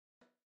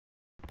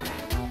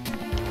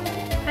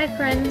Hi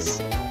friends,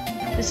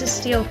 this is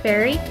Steel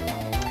Fairy,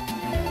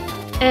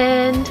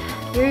 and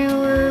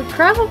you're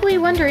probably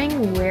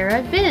wondering where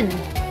I've been.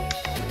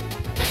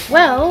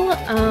 Well,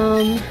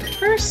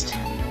 first,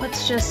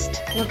 let's just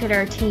look at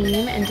our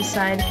team and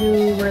decide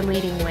who we're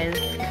leading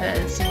with,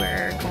 because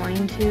we're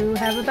going to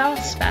have a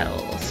boss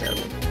battle, so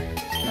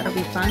that'll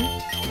be fun.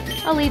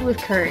 I'll lead with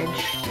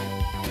courage,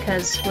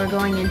 because we're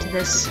going into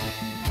this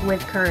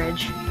with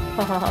courage.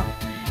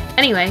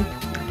 Anyway,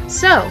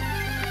 so,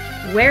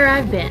 where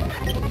I've been.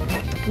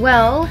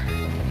 Well,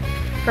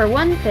 for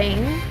one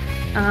thing,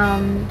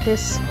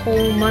 this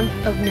whole month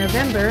of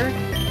November,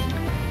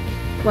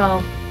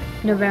 well,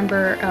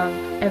 November of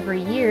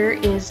every year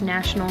is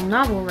National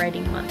Novel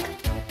Writing Month.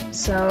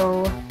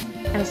 So,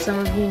 as some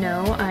of you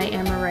know, I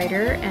am a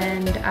writer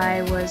and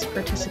I was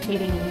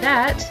participating in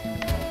that.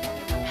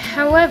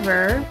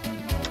 However,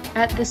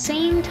 at the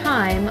same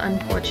time,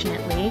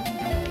 unfortunately,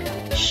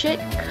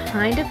 shit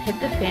kind of hit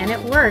the fan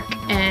at work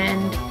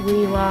and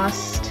we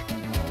lost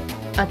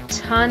a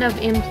ton of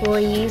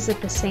employees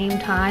at the same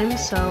time,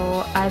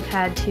 so I've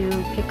had to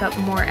pick up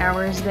more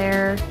hours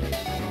there,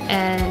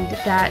 and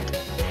that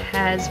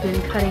has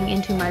been cutting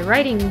into my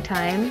writing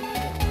time.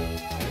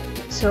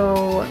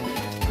 So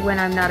when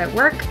I'm not at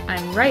work,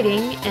 I'm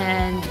writing,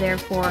 and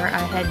therefore I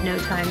had no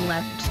time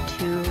left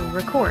to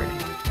record.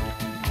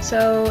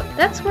 So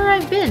that's where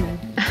I've been.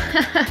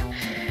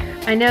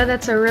 I know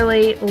that's a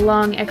really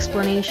long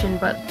explanation,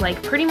 but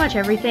like pretty much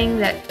everything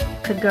that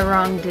could go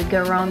wrong did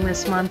go wrong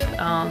this month.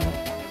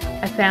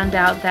 I found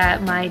out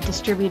that my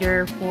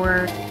distributor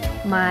for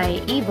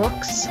my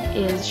ebooks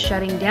is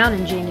shutting down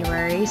in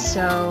January,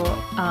 so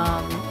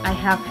I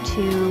have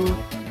to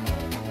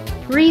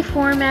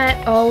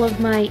reformat all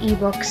of my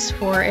ebooks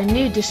for a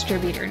new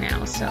distributor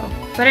now.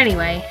 But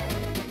anyway,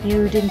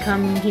 you didn't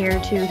come here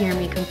to hear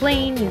me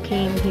complain, you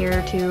came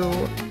here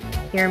to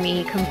hear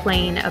me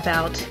complain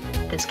about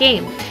this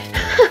game.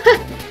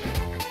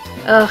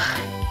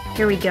 Ugh,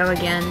 here we go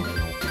again.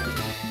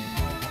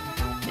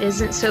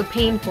 Isn't so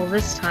painful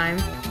this time.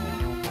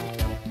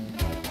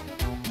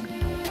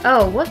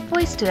 Oh, what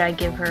voice did I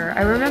give her?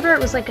 I remember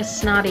it was like a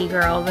snotty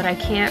girl, but I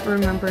can't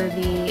remember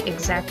the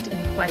exact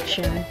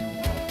inflection.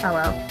 Oh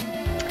well.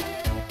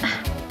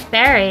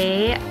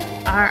 Barry,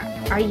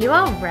 are you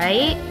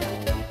alright?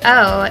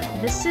 Oh,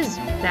 this is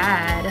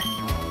bad.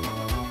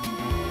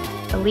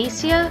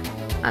 Alicia?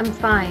 I'm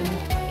fine.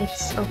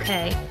 It's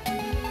okay.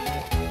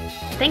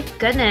 Thank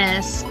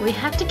goodness. We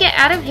have to get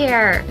out of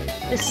here.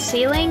 The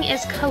ceiling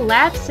is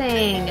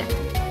collapsing.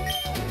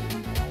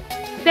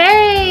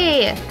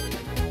 Barry!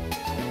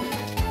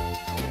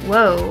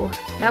 Whoa,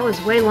 that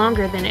was way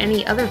longer than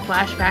any other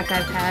flashback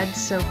I've had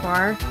so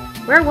far.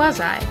 Where was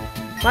I?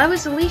 Why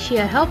was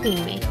Alicia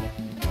helping me?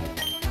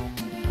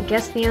 I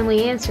guess the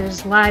only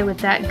answers lie with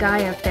that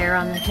guy up there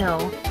on the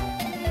hill.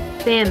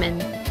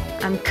 Famine,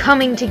 I'm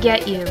coming to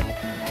get you.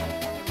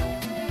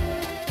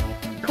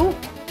 Cool.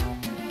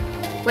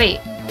 Wait,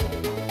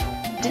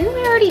 didn't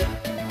we already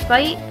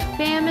fight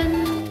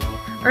Famine?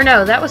 Or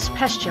no, that was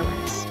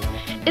Pestilence.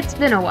 It's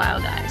been a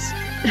while, guys.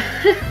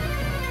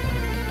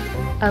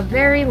 A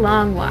very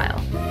long while.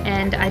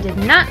 And I did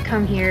not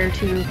come here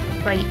to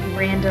fight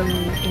random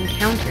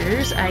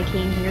encounters, I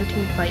came here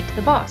to fight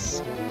the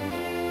boss.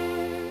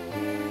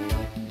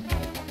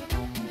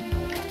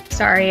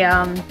 Sorry,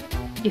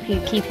 if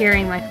you keep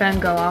hearing my phone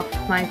go off,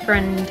 my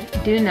friend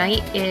Do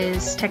Night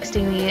is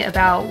texting me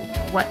about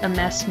what a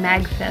mess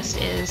Magfest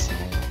is.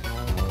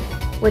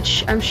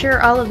 Which I'm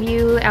sure all of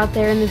you out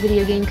there in the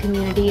video game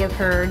community have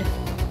heard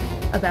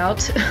about.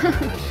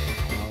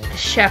 The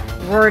chef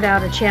roared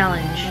out a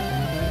challenge.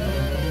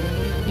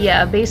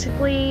 Yeah,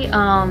 basically,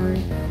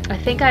 I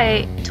think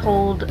I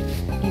told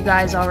you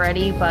guys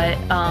already, but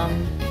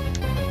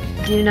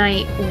Do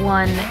Night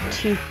won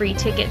 2 free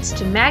tickets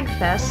to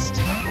Magfest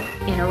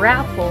in a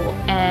raffle,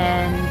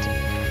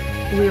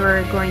 and we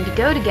were going to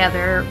go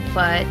together,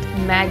 but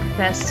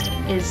Magfest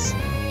is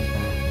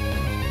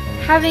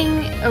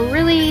having a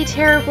really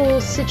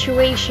terrible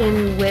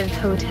situation with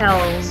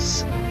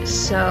hotels,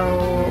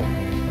 so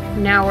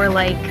now we're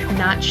like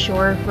not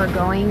sure if we're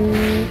going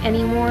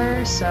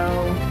anymore, so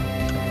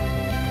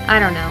I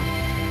don't know.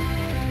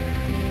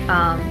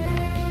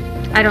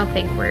 I don't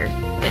think we're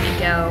gonna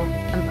go.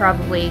 I'm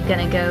probably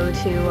gonna go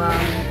to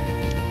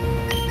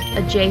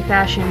a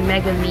J-Fashion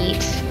Mega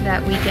Meet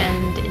that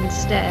weekend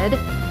instead,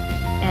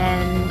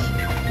 and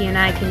he and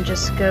I can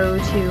just go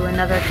to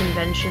another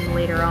convention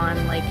later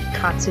on, like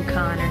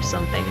Katsucon or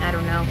something, I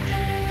don't know.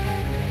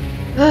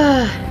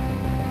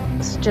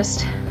 It's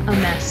just a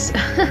mess,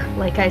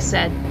 like I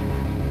said.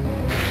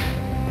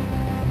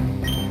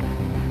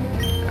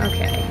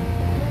 Okay.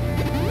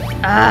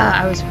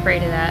 I was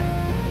afraid of that.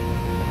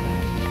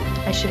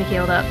 I should have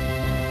healed up.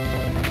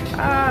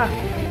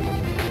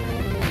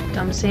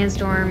 Dumb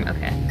sandstorm,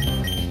 okay.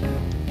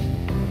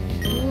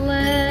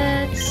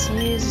 Let's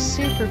use a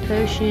super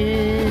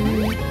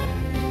potion.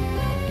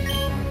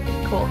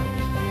 Cool.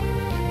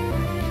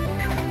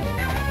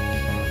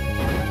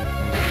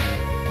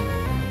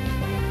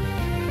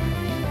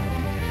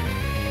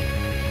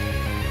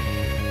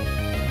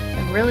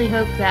 really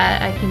hope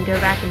that I can go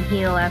back and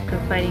heal after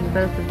fighting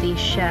both of these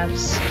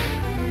chefs.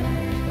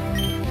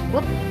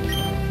 Whoop.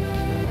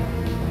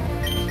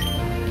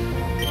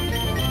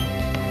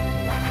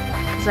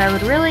 Because I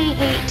would really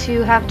hate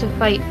to have to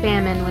fight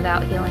Famine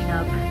without healing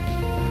up.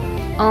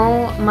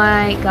 Oh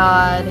my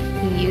god,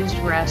 he used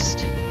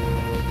rest.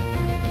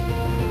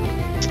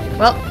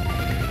 Well,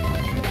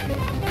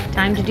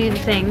 time to do the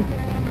thing.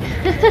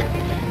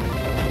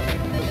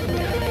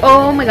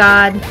 Oh my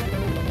god.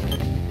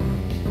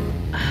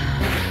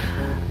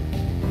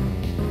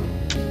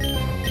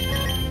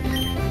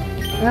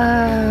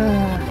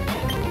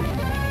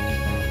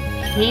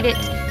 Hate it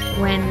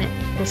when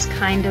this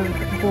kind of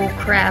bull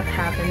crap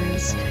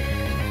happens.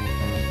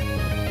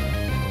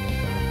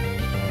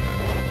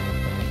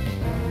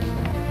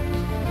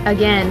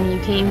 Again, you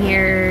came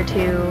here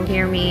to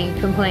hear me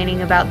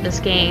complaining about this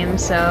game,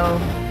 so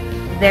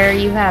there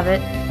you have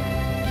it.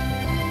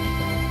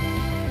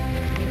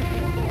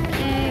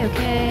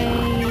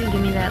 Okay,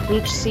 give me that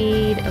leech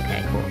seed.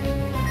 Okay, cool.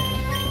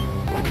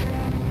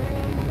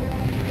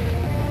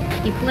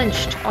 He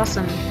flinched.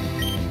 Awesome.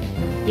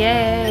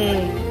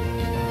 Yay!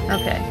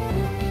 Okay.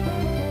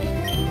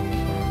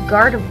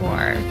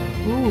 Gardevoir.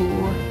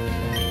 Ooh.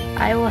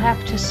 I will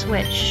have to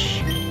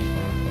switch.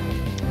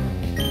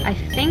 I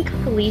think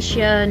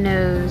Alicia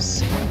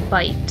knows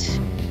Bite.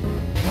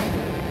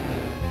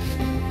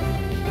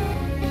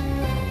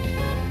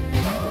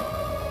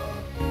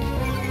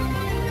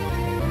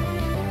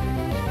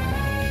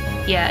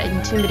 Yeah,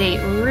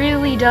 Intimidate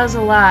really does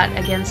a lot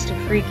against a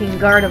freaking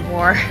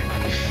Gardevoir.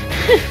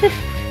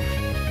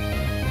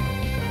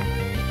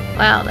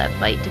 Wow, that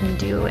Bite didn't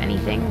do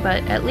anything,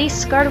 but at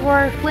least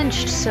Gardevoir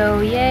flinched, so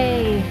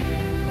yay!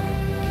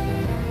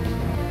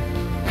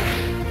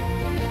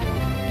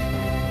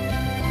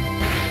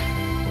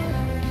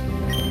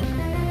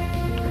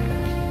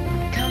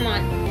 Come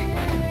on.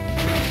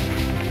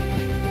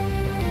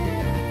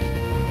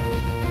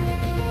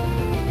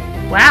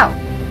 Wow.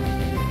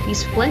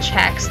 These flinch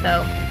hacks,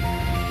 though.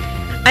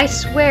 I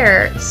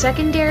swear,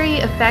 secondary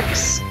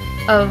effects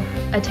of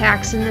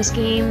attacks in this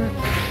game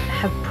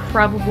have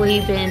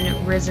probably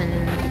been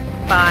risen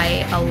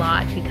by a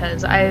lot,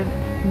 because I've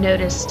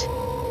noticed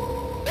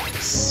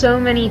so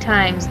many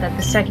times that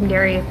the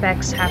secondary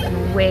effects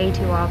happen way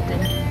too often.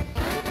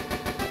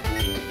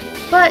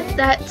 But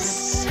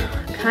that's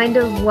kind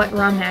of what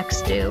ROM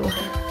hacks do.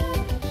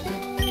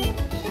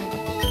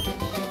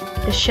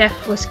 The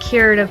chef was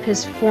cured of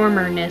his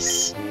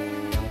formerness.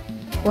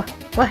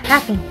 What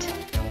happened?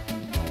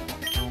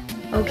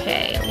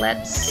 Okay,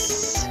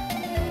 let's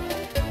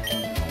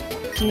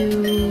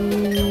do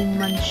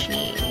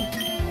Munchie.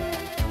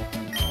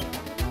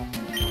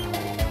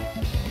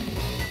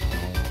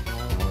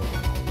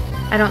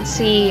 I don't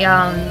see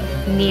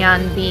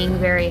Neon being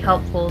very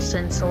helpful,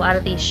 since a lot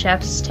of these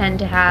chefs tend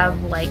to have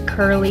like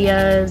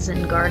Curlias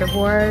and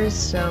Gardevoirs,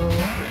 so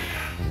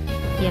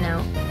you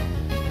know.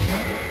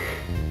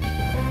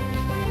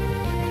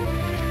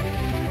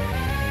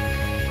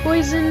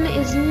 Poison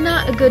is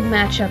not a good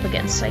matchup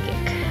against Psychic.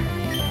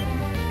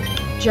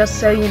 Just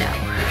so you know.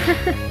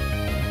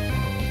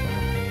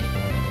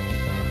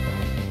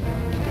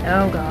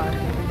 Oh god.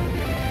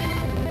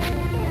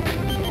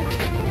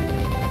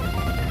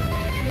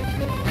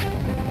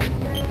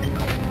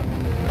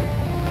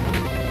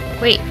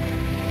 Wait,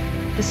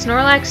 the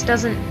Snorlax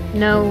doesn't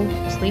know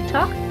Sleep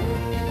Talk?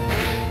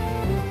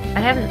 I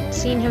haven't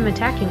seen him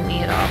attacking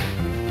me at all.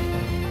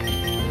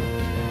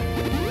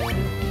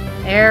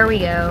 There we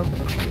go.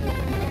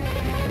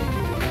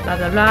 Blah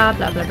blah blah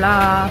blah blah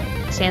blah.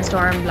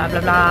 Sandstorm, blah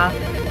blah blah.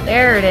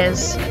 There it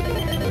is.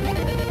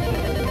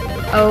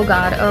 Oh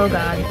god, oh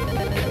god.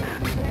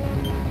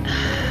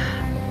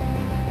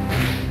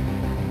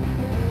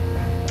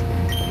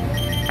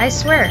 I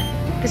swear,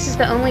 this is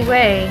the only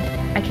way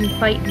I can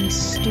fight these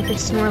stupid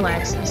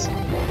Snorlaxes.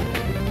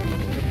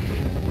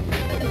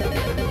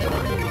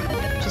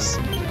 Just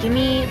give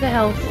me the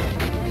health.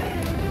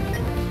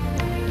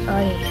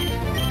 Oy.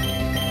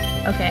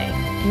 Okay,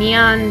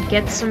 Neon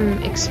gets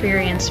some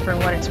experience for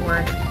what it's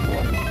worth.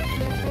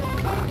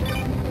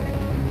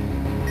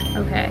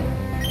 Okay.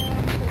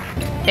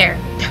 There.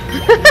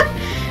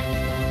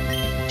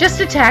 Just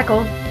a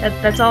tackle.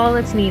 That's all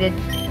that's needed.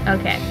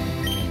 Okay.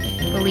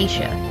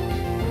 Alicia.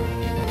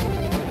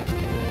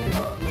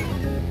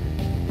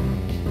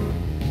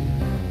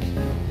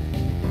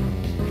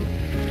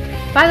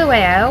 By the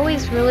way, I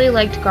always really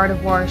liked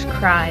Gardevoir's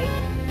cry.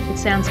 It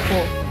sounds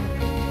cool.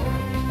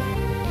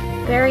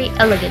 Very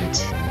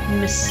elegant and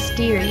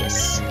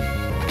mysterious.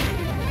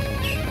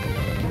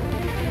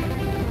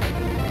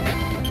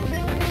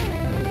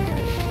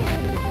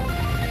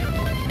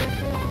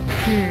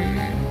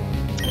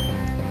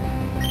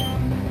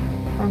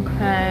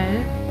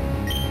 Okay.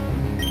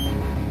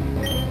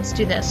 Let's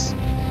do this.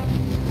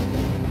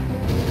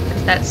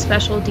 Because that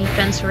special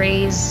defense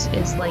raise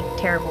is, like,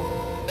 terrible.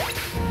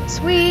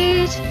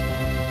 Sweet!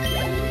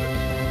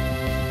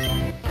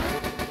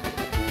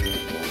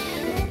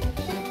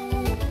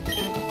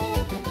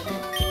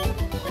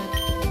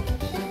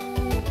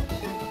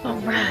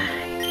 Alright.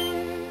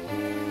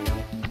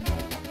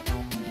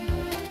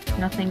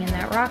 nothing in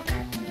that rock.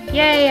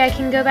 Yay, I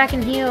can go back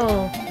and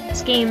heal!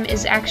 This game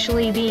is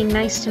actually being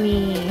nice to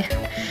me.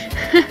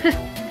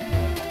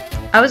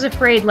 I was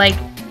afraid, like,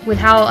 with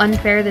how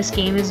unfair this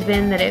game has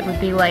been, that it would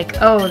be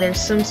like, oh,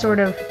 there's some sort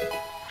of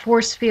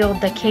force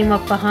field that came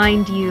up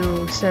behind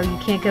you, so you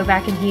can't go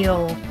back and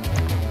heal,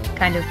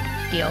 kind of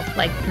deal.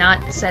 Like,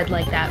 not said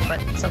like that, but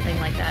something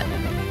like that.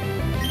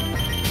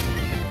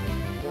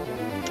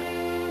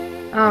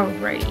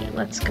 Alrighty,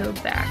 let's go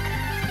back.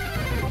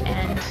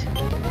 And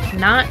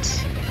not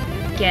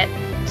get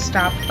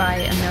stopped by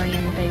a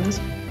million things.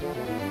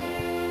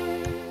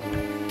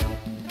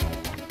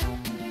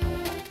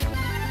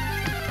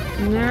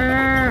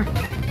 Nah.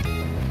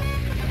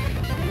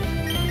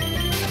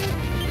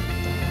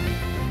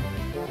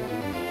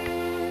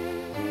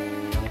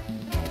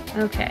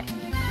 Okay.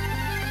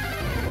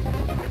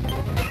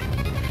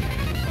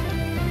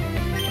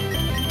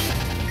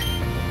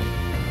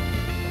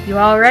 You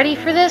all ready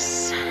for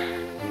this?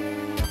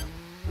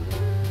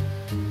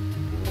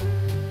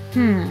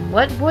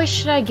 What voice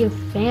should I give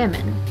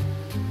Famine?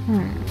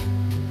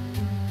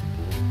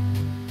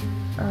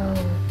 Oh,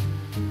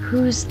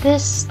 who's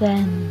this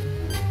then?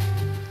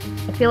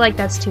 I feel like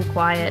that's too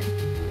quiet.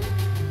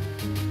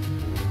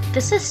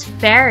 This is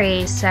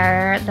Fairy,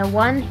 sir, the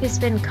one who's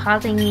been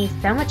causing me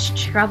so much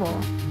trouble.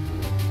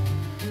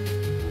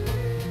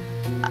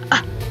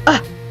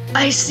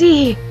 I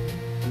see.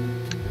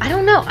 I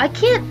don't know. I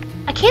can't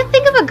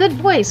think of a good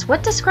voice.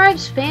 What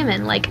describes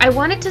famine? Like, I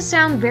want it to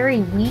sound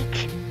very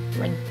weak,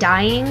 like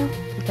dying,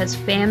 because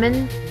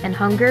famine and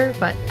hunger,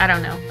 but I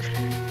don't know.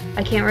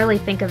 I can't really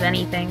think of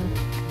anything.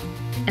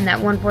 And that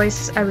one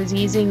voice I was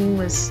using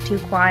was too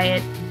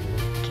quiet.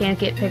 Can't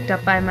get picked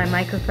up by my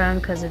microphone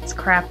because it's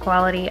crap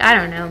quality. I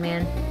don't know,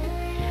 man.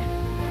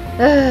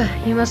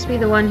 You must be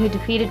the one who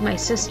defeated my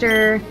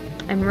sister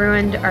and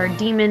ruined our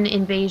demon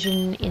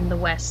invasion in the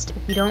west.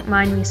 If you don't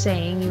mind me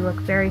saying, you look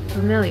very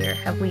familiar.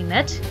 Have we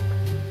met?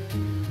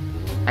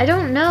 I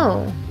don't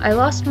know. I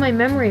lost my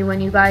memory when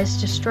you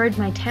guys destroyed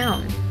my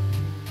town.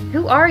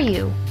 Who are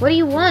you? What do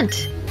you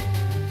want?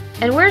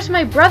 And where's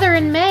my brother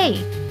and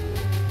May?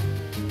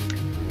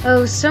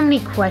 Oh, so many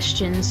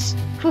questions.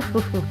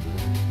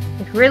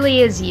 It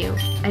really is you.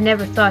 I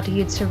never thought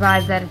you'd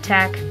survive that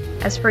attack.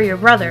 As for your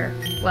brother,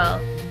 well,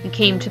 you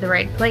came to the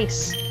right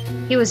place.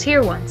 He was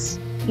here once.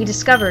 He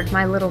discovered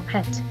my little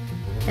pet,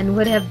 and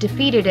would have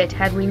defeated it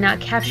had we not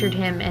captured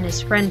him and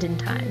his friend in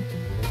time.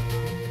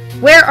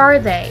 Where are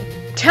they?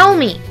 Tell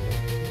me!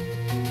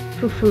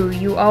 Foo-foo,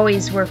 you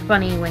always were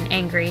funny when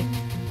angry.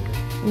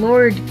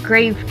 Lord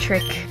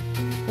Gravetrick.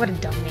 What a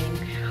dumb name.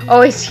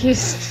 Always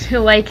used to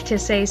like to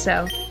say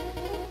so.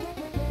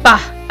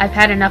 Bah! I've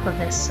had enough of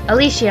this.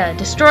 Alicia,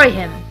 destroy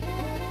him!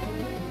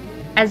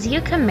 As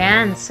you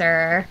command,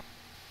 sir.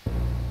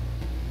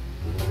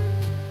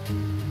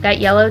 That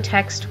yellow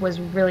text was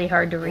really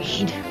hard to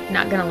read,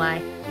 not gonna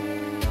lie.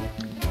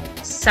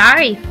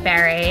 Sorry,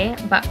 Fairy,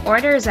 but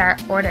orders are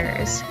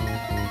orders.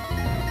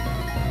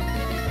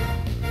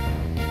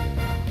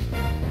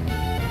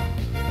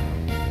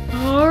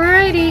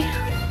 Alrighty.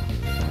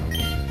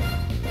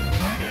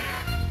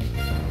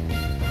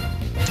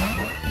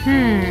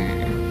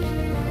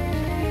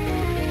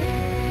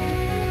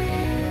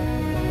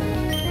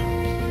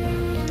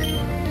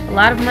 A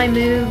lot of my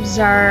moves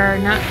are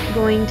not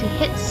going to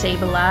hit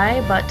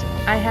Sableye, but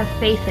I have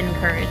faith and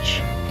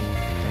courage.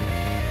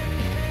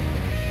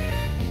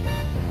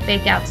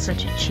 Fake Out's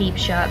such a cheap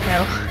shot,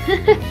 though.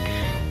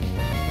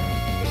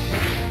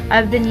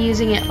 I've been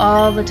using it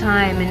all the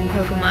time in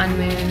Pokemon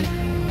Moon.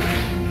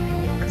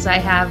 Because I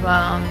have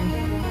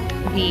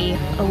the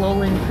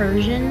Alolan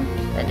Persian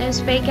that knows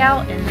Fake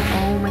Out, and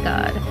oh my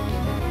god.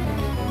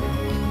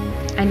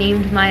 I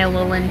named my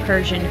Alolan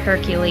Persian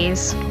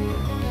Hercules.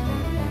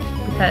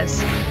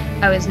 Because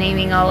I was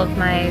naming all of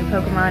my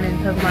Pokemon in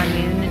Pokemon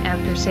Moon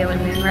after Sailor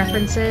Moon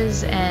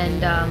references,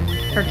 and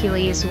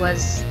Hercules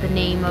was the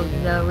name of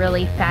the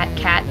really fat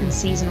cat in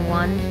Season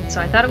 1,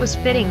 so I thought it was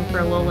fitting for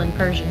Alolan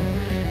Persian.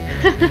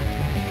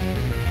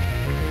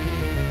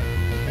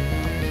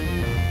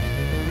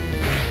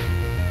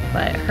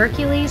 But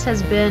Hercules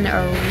has been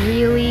a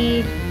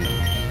really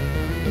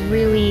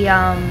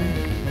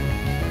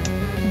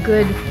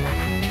good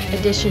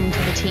addition to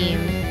the team.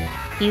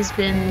 He's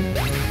been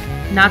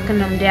knocking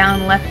them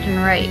down left and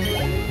right.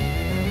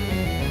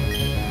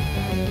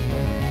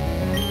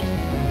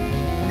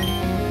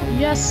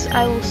 Yes,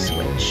 I will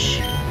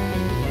switch.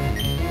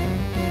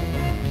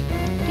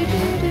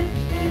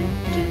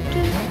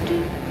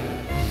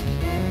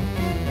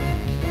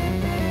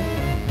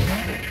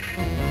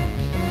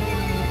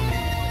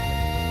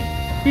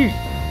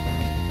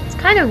 It's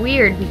kind of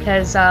weird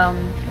because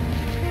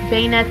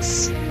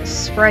Bayonet's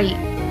sprite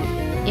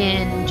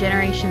in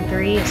Generation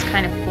 3 is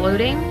kind of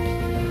floating.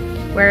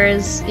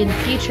 Whereas in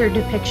future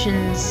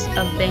depictions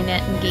of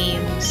Bayonet in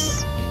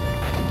games,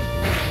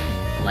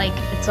 like,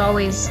 it's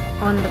always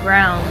on the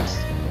ground.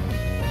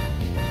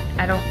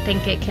 I don't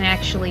think it can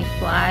actually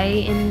fly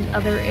in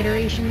other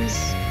iterations,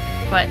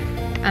 but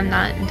I'm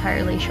not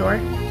entirely sure.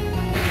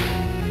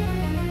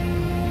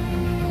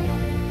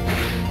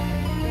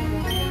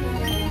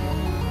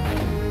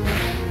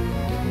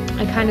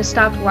 I kind of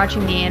stopped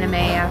watching the anime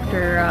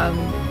after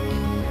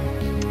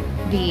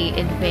the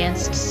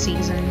advanced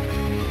season.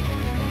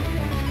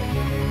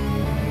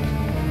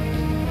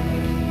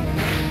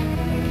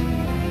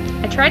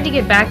 I tried to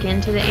get back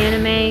into the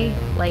anime,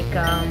 like,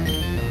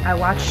 I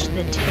watched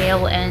the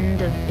tail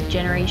end of the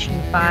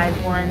Generation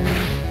 5 one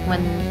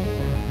when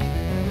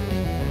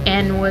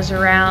N was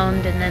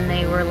around, and then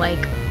they were,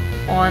 like,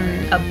 on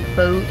a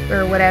boat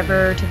or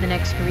whatever to the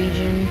next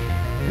region.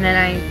 And then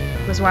I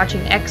was watching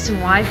X and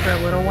Y for a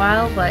little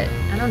while, but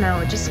I don't know,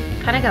 it just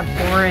kind of got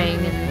boring,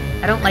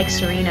 and I don't like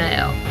Serena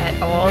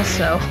at all,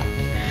 so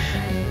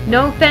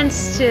no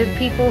offense to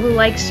people who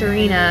like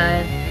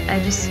Serena,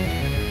 I just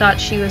thought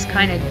she was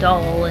kind of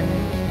dull, and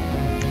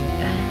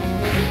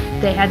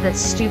they had that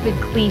stupid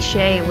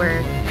cliche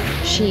where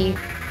she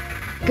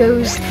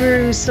goes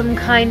through some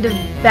kind of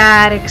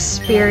bad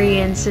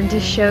experience, and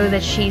to show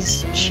that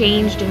she's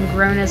changed and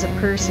grown as a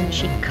person,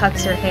 she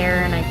cuts her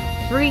hair, and I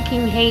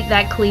freaking hate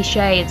that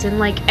cliche. It's in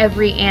like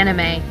every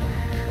anime.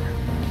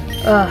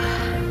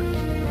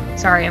 Ugh.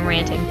 Sorry, I'm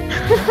ranting.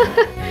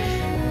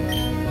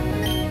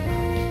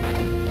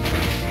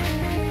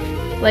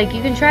 Like,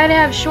 you can try to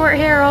have short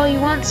hair all you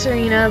want,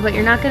 Serena, but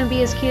you're not gonna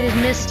be as cute as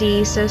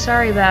Misty, so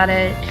sorry about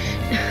it.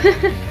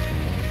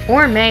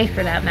 Or May,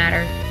 for that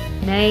matter.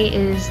 May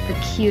is the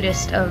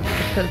cutest of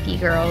the Poke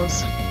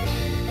girls,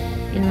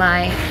 in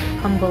my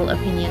humble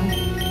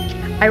opinion.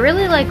 I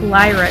really like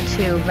Lyra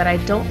too, but I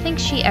don't think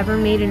she ever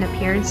made an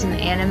appearance in the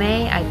anime.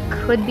 I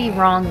could be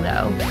wrong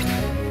though.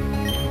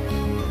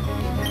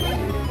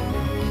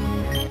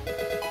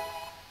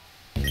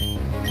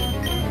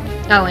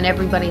 Oh, and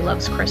everybody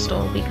loves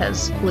Crystal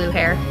because blue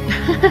hair.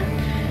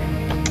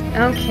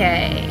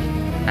 Okay,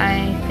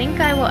 I think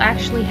I will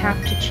actually have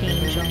to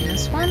change on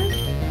this one.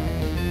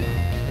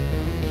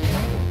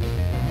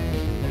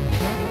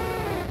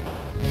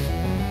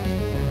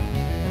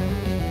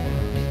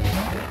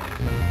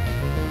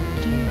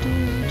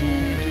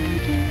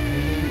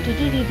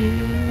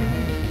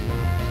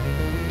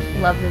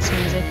 Love this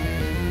music.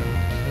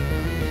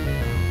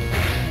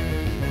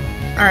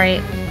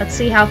 Alright, let's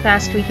see how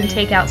fast we can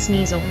take out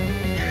Sneasel.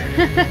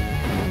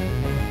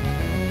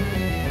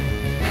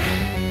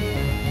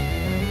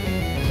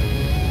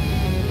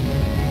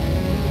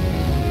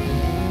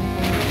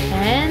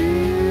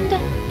 And...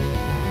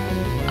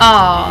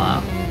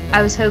 aww,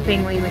 I was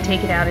hoping we would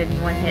take it out in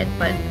one hit,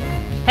 but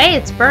hey,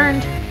 it's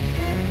burned.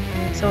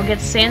 So we'll get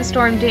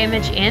sandstorm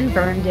damage and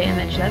burn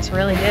damage. That's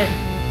really good.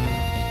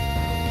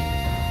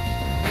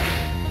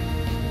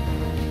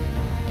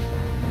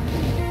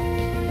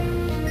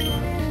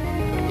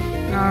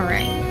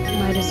 Alright,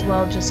 might as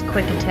well just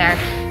quick attack.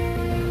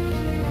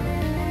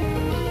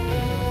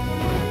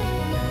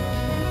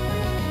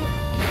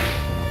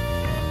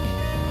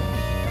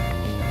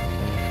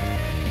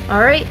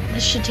 Alright,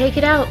 this should take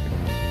it out.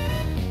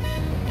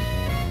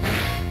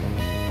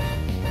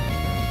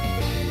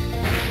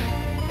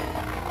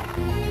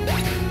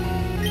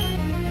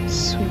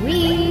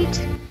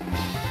 Sweet!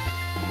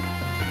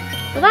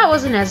 Well, that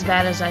wasn't as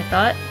bad as I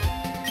thought.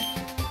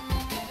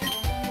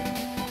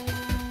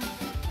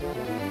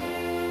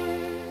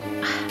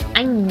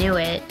 I knew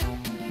it.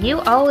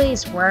 You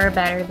always were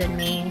better than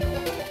me.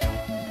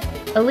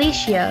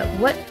 Alicia,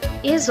 what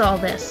is all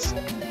this?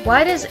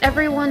 Why does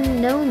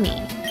everyone know me?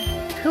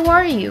 Who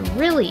are you,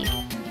 really?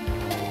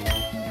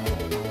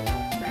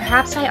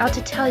 Perhaps I ought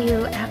to tell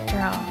you after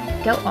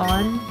all. Go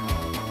on.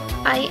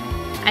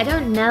 I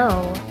don't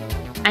know.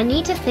 I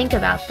need to think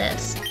about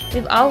this.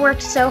 We've all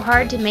worked so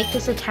hard to make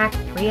this attack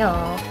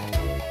real.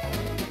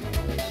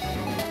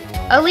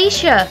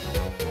 Alicia!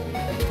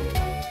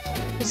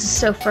 This is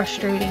so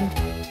frustrating.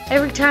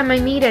 Every time I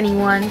meet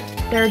anyone,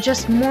 there are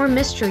just more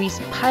mysteries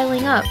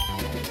piling up.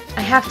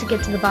 I have to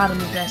get to the bottom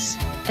of this,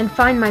 and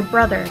find my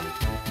brother.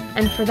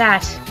 And for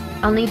that,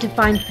 I'll need to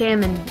find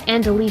Famine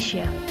and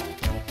Alicia.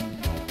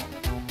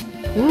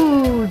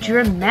 Ooh,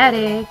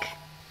 dramatic.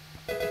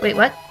 Wait,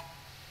 what?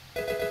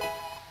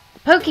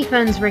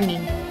 Pokephone's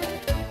ringing.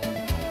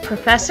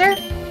 Professor?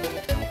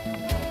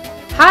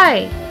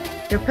 Hi!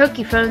 Your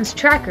Pokephone's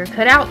tracker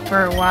cut out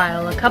for a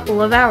while a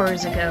couple of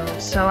hours ago,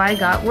 so I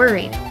got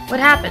worried. What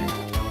happened?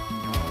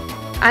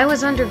 I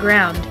was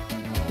underground.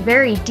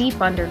 Very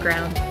deep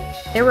underground.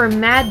 There were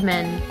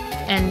madmen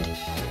and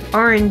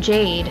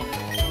orangeade.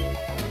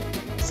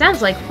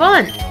 Sounds like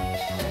fun!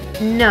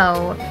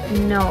 No,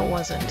 it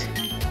wasn't.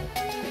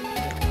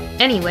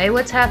 Anyway,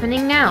 what's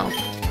happening now?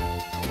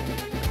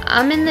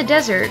 I'm in the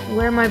desert,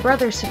 where my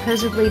brother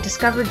supposedly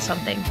discovered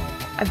something.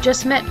 I've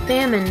just met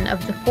Famine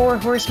of the 4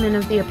 Horsemen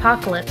of the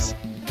Apocalypse,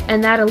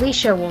 and that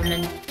Alicia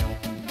woman.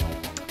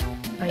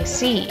 I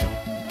see.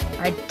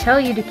 I'd tell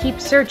you to keep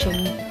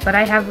searching, but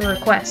I have a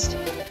request.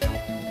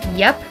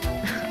 Yep?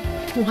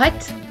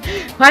 What?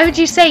 Why would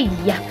you say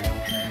yep?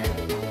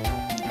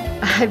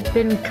 I've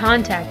been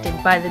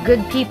contacted by the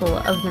good people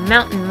of the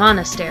Mountain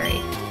Monastery.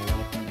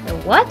 The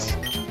what?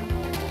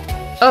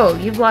 Oh,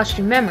 you've lost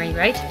your memory,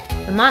 right?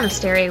 The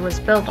monastery was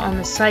built on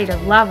the site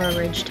of Lava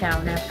Ridge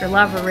Town after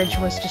Lava Ridge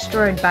was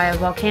destroyed by a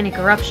volcanic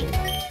eruption,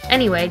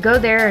 Anyway, go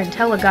there and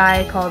tell a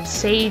guy called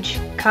Sage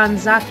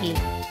Kanzaki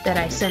that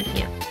I sent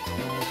you.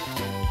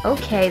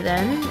 Okay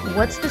then,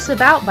 what's this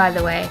about, by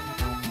the way?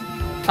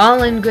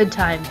 All in good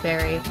time,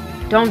 Fairy.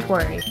 Don't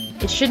worry.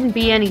 It shouldn't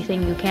be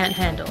anything you can't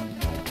handle.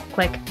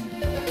 Click.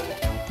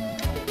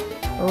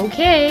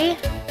 Okay,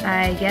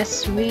 I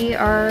guess we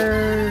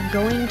are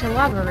going to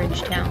Lava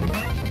Ridge Town.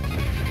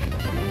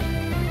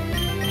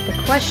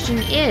 The question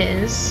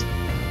is,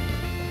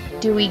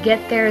 do we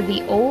get there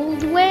the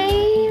old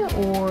way,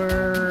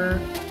 or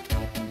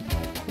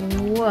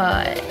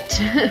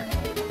what?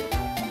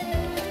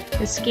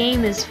 This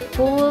game is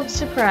full of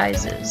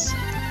surprises.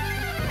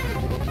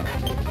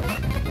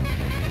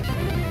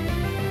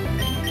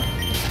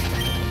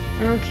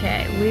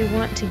 Okay, we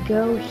want to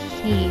go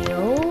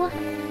heal.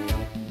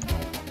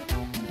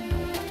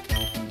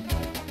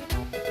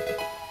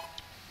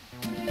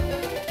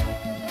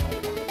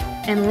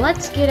 And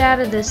let's get out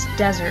of this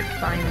desert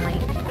finally.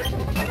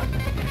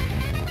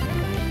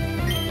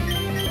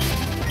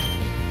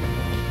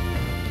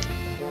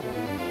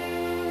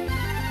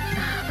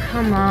 Oh,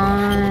 come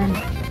on.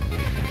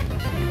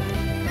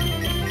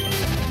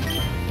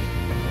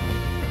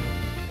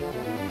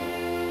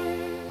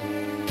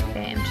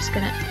 Okay, I'm just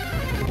gonna...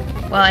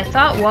 Well, I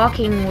thought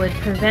walking would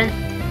prevent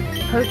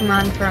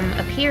Pokemon from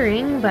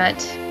appearing,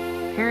 but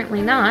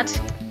apparently not.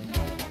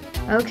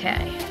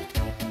 Okay.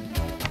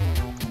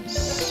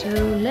 So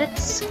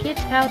let's get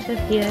out of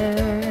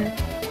here.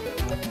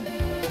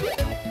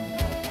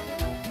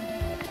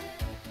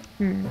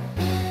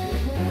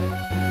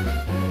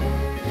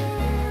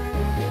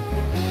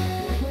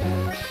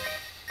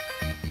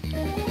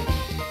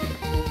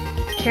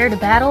 Care to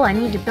battle? I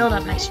need to build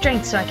up my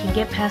strength so I can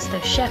get past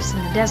those chefs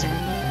in the desert.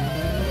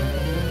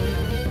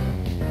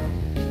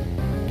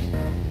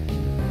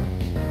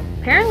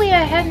 Apparently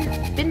I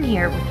hadn't been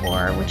here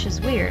before, which is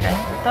weird. I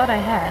thought I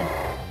had.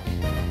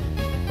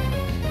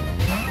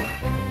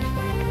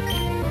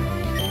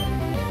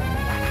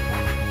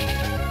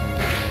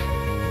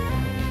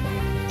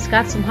 It's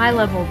got some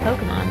high-level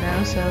Pokemon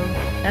though, so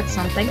that's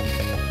something.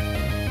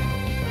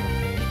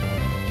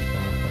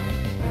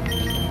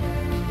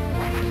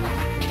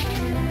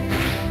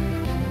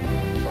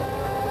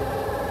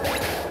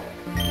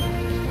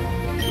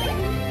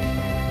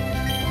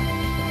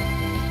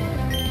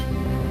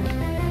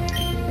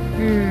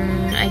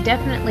 I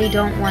definitely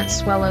don't want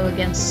Swallow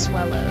against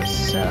Swallow,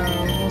 so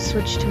we'll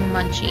switch to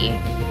Munchie.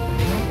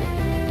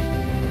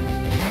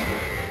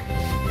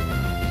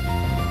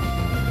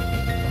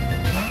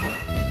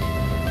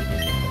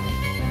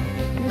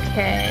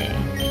 Okay.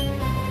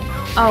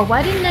 Oh,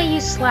 why didn't I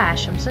use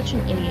Slash? I'm such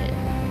an idiot.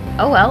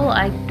 Oh well,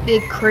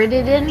 it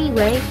critted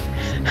anyway.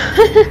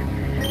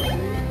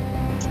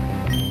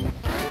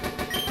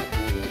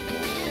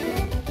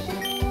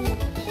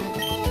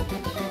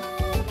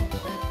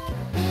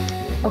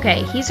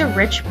 Okay, he's a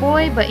rich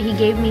boy, but he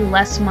gave me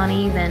less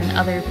money than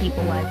other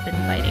people I've been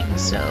fighting,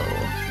 so...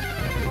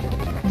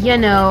 You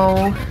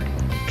know,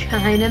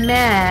 kinda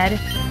mad.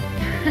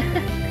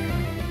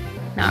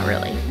 Not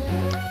really.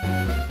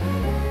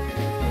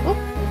 Oh,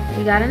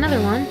 we got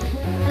another one.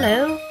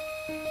 Hello.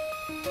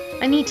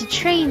 I need to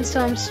train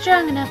so I'm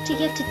strong enough to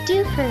get to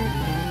Dewford.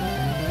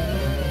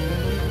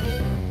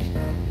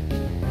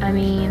 I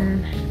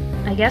mean,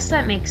 I guess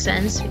that makes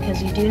sense,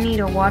 because you do need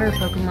a water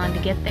Pokemon to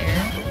get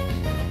there.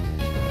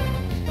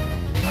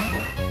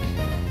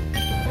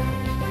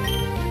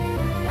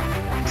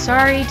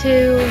 Sorry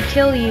to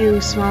kill you,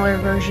 smaller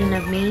version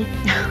of me.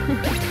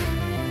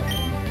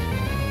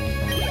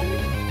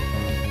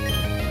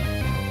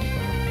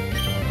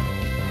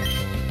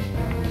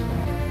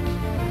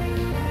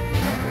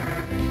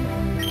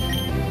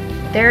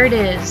 There it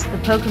is, the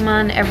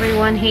Pokemon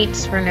everyone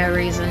hates for no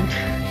reason.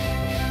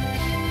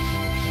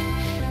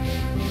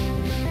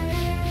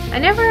 I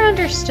never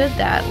understood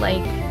that,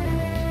 like,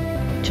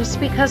 just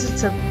because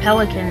it's a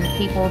pelican,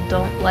 people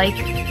don't like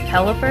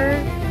Pelipper?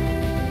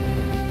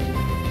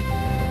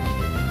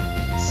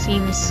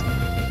 Seems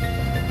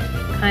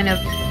kind of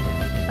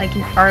like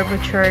an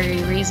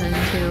arbitrary reason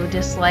to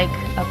dislike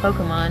a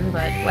Pokemon,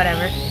 but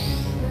whatever.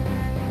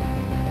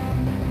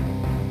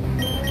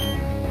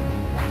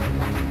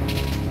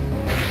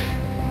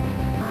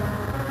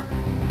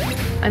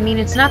 I mean,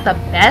 it's not the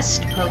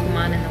best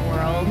Pokemon in the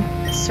world.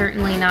 It's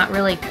certainly not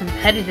really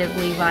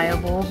competitively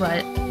viable,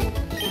 but,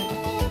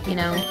 you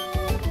know,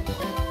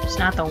 it's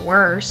not the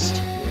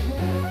worst.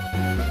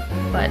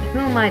 But who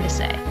am I to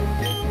say?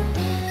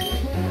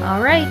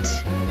 Alright,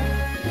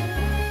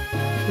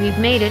 we've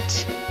made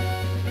it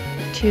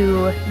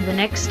to the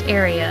next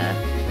area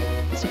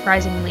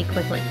surprisingly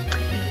quickly.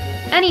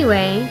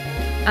 Anyway,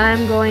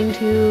 I'm going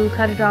to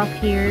cut it off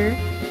here,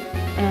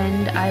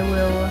 and I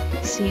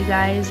will see you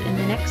guys in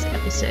the next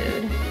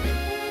episode,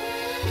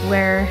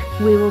 where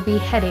we will be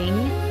heading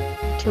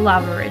to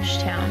Lava Ridge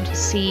Town to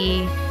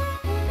see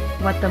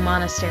what the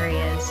monastery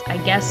is. I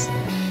guess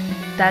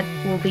that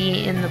will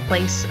be in the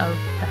place of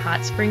the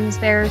hot springs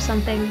there or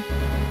something.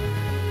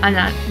 I'm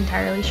not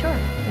entirely sure.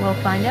 We'll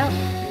find out.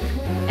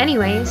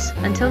 Anyways,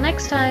 until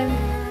next time,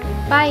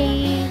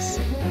 bye!